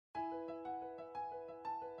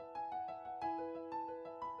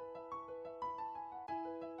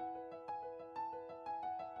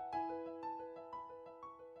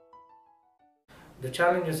The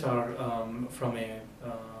challenges are from a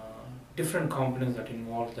different components that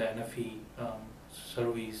involve the NFV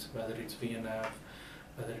service, whether it's VNF,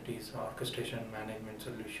 whether it is orchestration management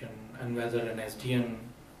solution, and whether an SDN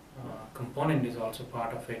component is also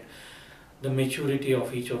part of it. The maturity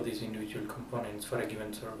of each of these individual components for a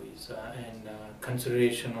given service and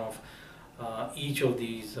consideration of each of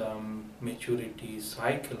these maturity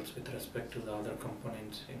cycles with respect to the other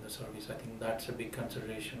components in the service. I think that's a big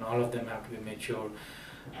consideration. All of them have to be mature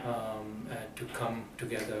to come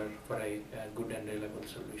together for a good and reliable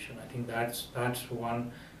solution. I think that's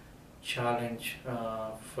one challenge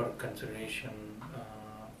for consideration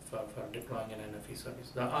for deploying an NFV service.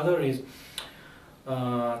 The other is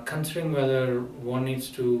considering whether one needs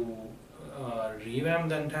to revamp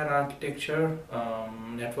the entire architecture,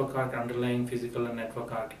 underlying physical and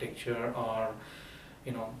network architecture, or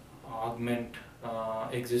augment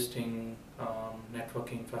existing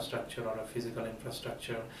network infrastructure or a physical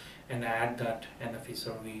infrastructure and add that NFV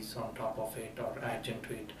service on top of it or adjunct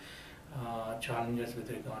to it. Challenges with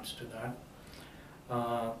regards to that.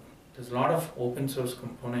 There's a lot of open source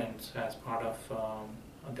components as part of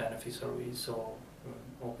the NFV service. So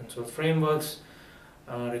open source frameworks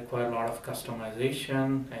require a lot of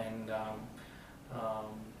customization and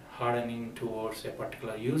hardening towards a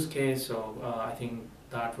particular use case. So I think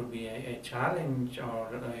that would be a challenge or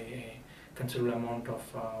a considerable amount of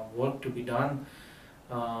work to be done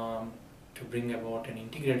to bring about an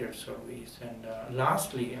integrated service. And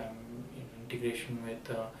lastly, integration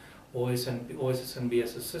with OS and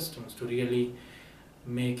BSS systems to really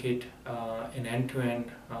make it an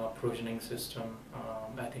end-to-end provisioning system.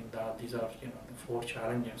 I think that these are the 4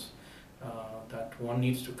 challenges that one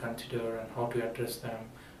needs to consider and how to address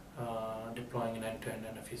them deploying an end-to-end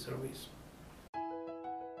NFV service.